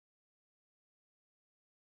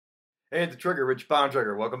Hey, it's the Trigger, Rich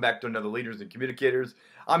Bontrager. Welcome back to another Leaders and Communicators.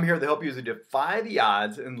 I'm here to help you to defy the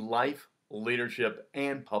odds in life, leadership,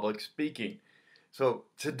 and public speaking. So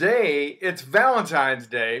today, it's Valentine's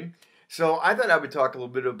Day, so I thought I would talk a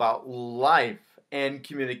little bit about life and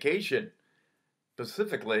communication,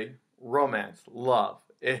 specifically romance, love.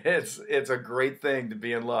 It's a great thing to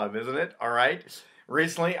be in love, isn't it? All right.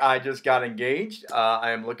 Recently, I just got engaged.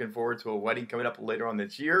 I am looking forward to a wedding coming up later on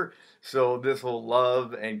this year. So this whole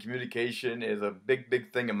love and communication is a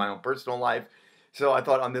big thing in my own personal life. So I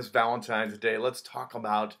thought on this Valentine's Day, let's talk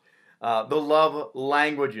about the love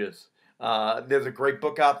languages. There's a great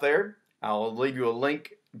book out there. I'll leave you a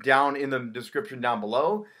link down in the description down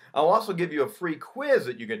below. I'll also give you a free quiz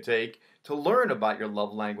that you can take to learn about your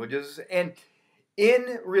love languages. And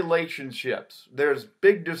in relationships, there's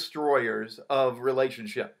big destroyers of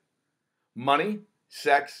relationship: money,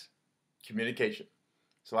 sex, communication.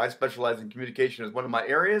 So I specialize in communication as one of my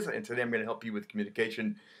areas, and today I'm going to help you with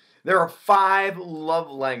communication. There are 5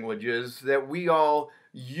 love languages that we all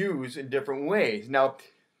use in different ways. Now,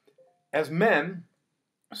 as men,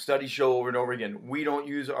 studies show over and over again, we don't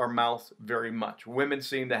use our mouth very much. Women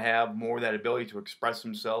seem to have more of that ability to express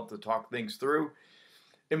themselves, to talk things through.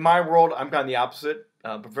 In my world, I'm kind of the opposite.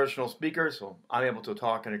 Professional speaker, so I'm able to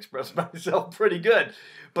talk and express myself pretty good.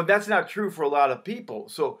 But that's not true for a lot of people.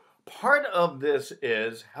 So part of this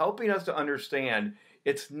is helping us to understand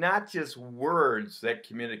it's not just words that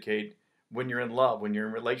communicate when you're in love, when you're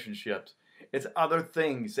in relationships. It's other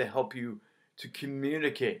things that help you to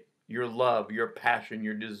communicate your love, your passion,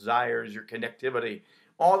 your desires, your connectivity,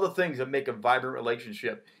 all the things that make a vibrant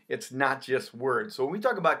relationship. It's not just words. So when we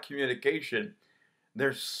talk about communication,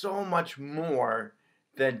 there's so much more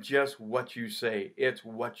than just what you say. It's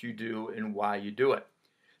what you do and why you do it.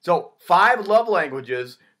 So 5 love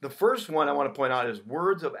languages. The first one I want to point out is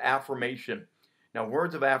words of affirmation. Now,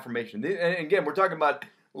 words of affirmation. And again, we're talking about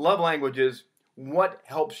love languages. What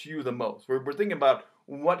helps you the most? We're thinking about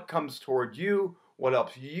what comes toward you, what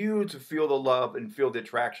helps you to feel the love and feel the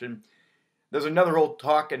attraction. There's another whole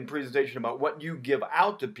talk and presentation about what you give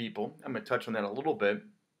out to people. I'm going to touch on that a little bit.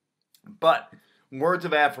 But words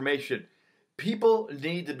of affirmation. People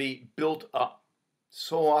need to be built up.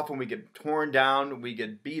 So often we get torn down, we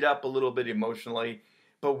get beat up a little bit emotionally,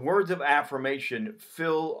 but words of affirmation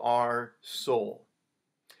fill our soul.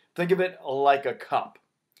 Think of it like a cup.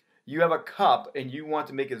 You have a cup and you want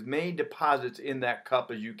to make as many deposits in that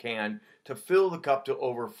cup as you can to fill the cup to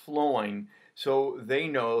overflowing so they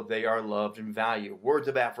know they are loved and valued. Words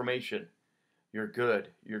of affirmation. You're good,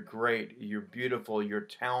 you're great, you're beautiful, you're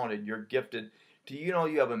talented, you're gifted. Do you know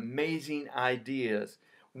you have amazing ideas?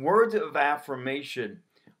 Words of affirmation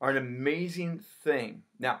are an amazing thing.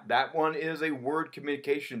 Now, that one is a word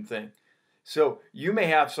communication thing. So you may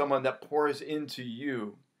have someone that pours into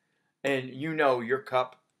you, and you know your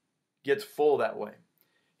cup gets full that way.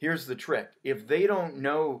 Here's the trick. If they don't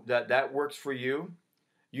know that that works for you,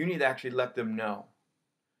 you need to actually let them know.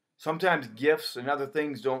 Sometimes gifts and other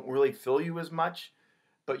things don't really fill you as much,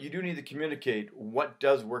 but you do need to communicate what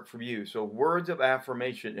does work for you. So words of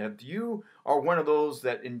affirmation. If you are one of those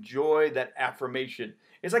that enjoy that affirmation,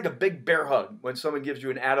 it's like a big bear hug when someone gives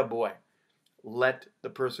you an attaboy. Let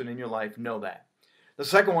the person in your life know that. The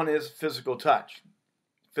second one is physical touch.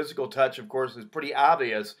 Physical touch, of course, is pretty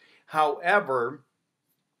obvious. However,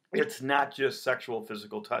 it's not just sexual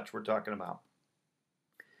physical touch we're talking about.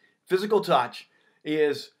 Physical touch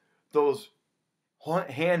is those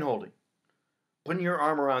hand holding, putting your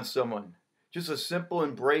arm around someone, just a simple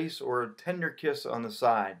embrace or a tender kiss on the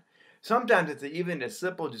side. Sometimes it's even as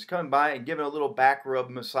simple as just coming by and giving a little back rub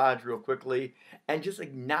massage real quickly and just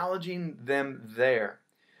acknowledging them there.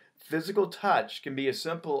 Physical touch can be as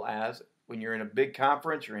simple as when you're in a big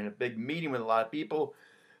conference, you're in a big meeting with a lot of people,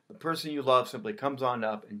 the person you love simply comes on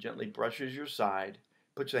up and gently brushes your side,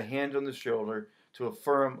 puts a hand on the shoulder to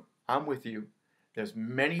affirm, I'm with you. There's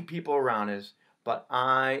many people around us, but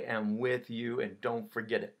I am with you, and don't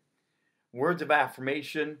forget it. Words of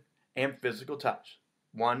affirmation and physical touch,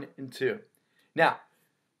 1 and 2. Now,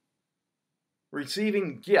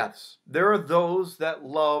 receiving gifts. There are those that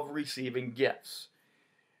love receiving gifts.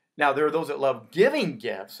 Now, there are those that love giving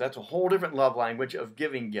gifts. That's a whole different love language of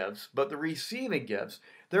giving gifts. But the receiving gifts,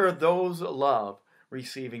 there are those that love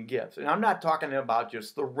receiving gifts. And I'm not talking about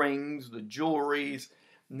just the rings, the jewelries,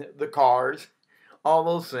 the cars, all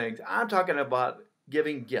those things. I'm talking about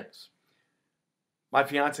giving gifts. My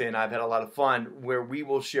fiance and I have had a lot of fun where we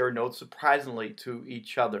will share notes surprisingly to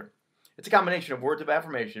each other. It's a combination of words of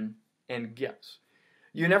affirmation and gifts.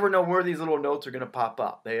 You never know where these little notes are going to pop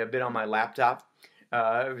up. They have been on my laptop.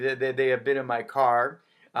 They have been in my car.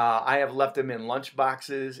 I have left them in lunch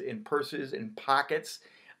boxes, in purses, in pockets.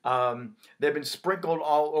 They've been sprinkled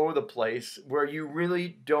all over the place where you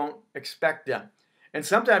really don't expect them. And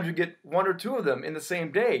sometimes you get one or two of them in the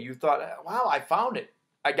same day. You thought, wow, I found it.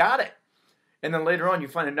 I got it. And then later on you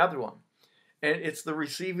find another one. And it's the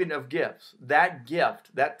receiving of gifts. That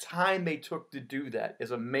gift, that time they took to do that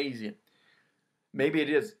is amazing. Maybe it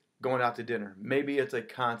is going out to dinner. Maybe it's a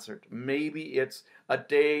concert. Maybe it's a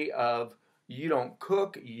day of you don't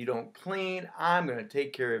cook, you don't clean, I'm going to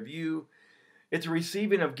take care of you. It's a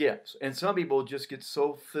receiving of gifts. And some people just get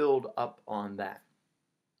so filled up on that.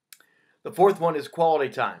 The fourth one is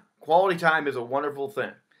quality time. Quality time is a wonderful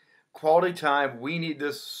thing. Quality time, we need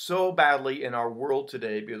this so badly in our world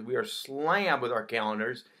today because we are slammed with our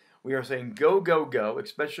calendars. We are saying go, go, go,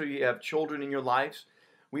 especially if you have children in your lives.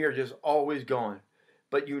 We are just always going.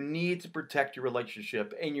 But you need to protect your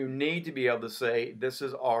relationship and you need to be able to say, this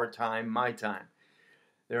is our time, my time.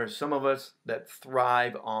 There are some of us that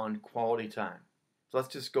thrive on quality time. So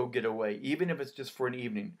let's just go get away, even if it's just for an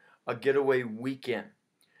evening, a getaway weekend.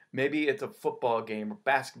 Maybe it's a football game or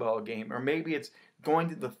basketball game, or maybe it's going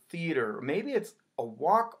to the theater, or maybe it's a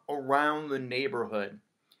walk around the neighborhood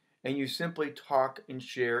and you simply talk and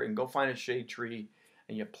share and go find a shade tree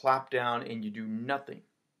and you plop down and you do nothing.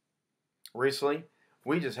 Recently,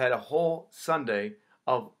 we just had a whole Sunday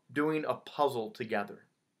of doing a puzzle together.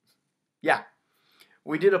 Yeah,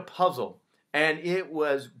 we did a puzzle and it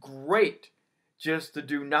was great just to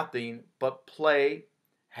do nothing but play,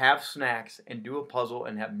 have snacks, and do a puzzle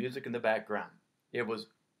and have music in the background. It was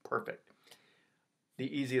perfect.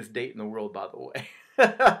 The easiest date in the world, by the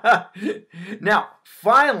way. Now,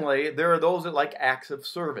 finally, there are those that like acts of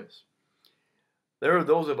service. There are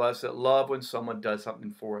those of us that love when someone does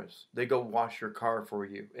something for us. They go wash your car for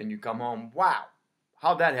you, and you come home, wow,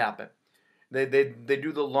 how'd that happen? They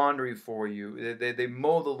do the laundry for you. They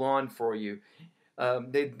mow the lawn for you.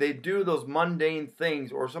 They do those mundane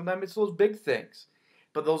things, or sometimes it's those big things.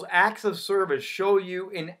 But those acts of service show you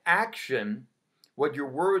in action what your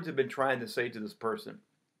words have been trying to say to this person.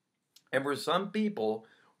 And for some people,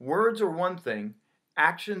 words are one thing,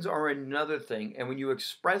 actions are another thing. And when you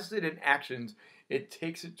express it in actions, it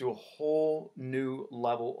takes it to a whole new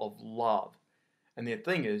level of love. And the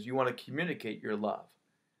thing is, you want to communicate your love.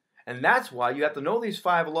 And that's why you have to know these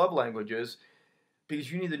 5 love languages,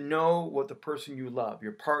 because you need to know what the person you love,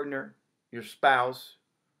 your partner, your spouse,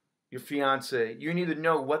 your fiance, you need to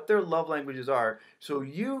know what their love languages are so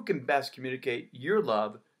you can best communicate your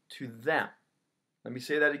love to them. Let me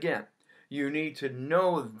say that again. You need to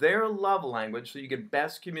know their love language so you can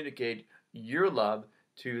best communicate your love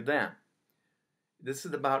to them. This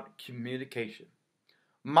is about communication.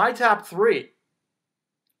 My top 3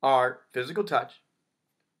 are physical touch,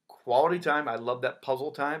 quality time. I love that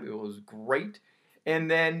puzzle time. It was great. And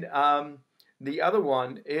then the other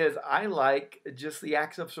one is I like just the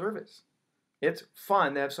acts of service. It's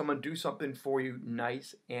fun to have someone do something for you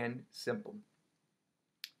nice and simple.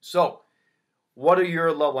 So, what are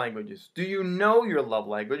your love languages? Do you know your love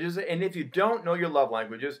languages? And if you don't know your love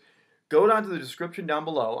languages, go down to the description down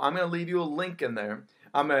below. I'm going to leave you a link in there.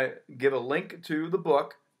 I'm going to give a link to the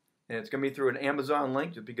book, and it's going to be through an Amazon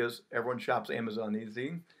link just because everyone shops Amazon these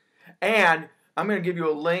days. And I'm going to give you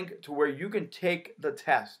a link to where you can take the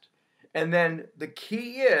test. And then the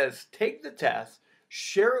key is take the test,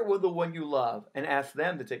 share it with the one you love, and ask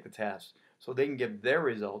them to take the test so they can give their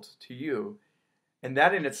results to you. And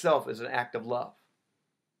that in itself is an act of love.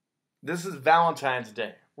 This is Valentine's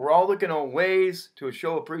Day. We're all looking at ways to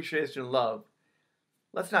show appreciation and love.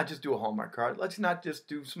 Let's not just do a Hallmark card. Let's not just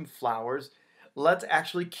do some flowers. Let's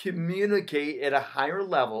actually communicate at a higher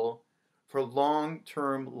level for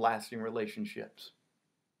long-term lasting relationships.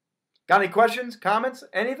 Got any questions, comments,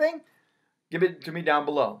 anything? Give it to me down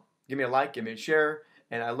below. Give me a like, give me a share,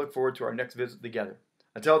 and I look forward to our next visit together.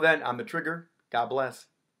 Until then, I'm The Trigger. God bless.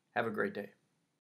 Have a great day.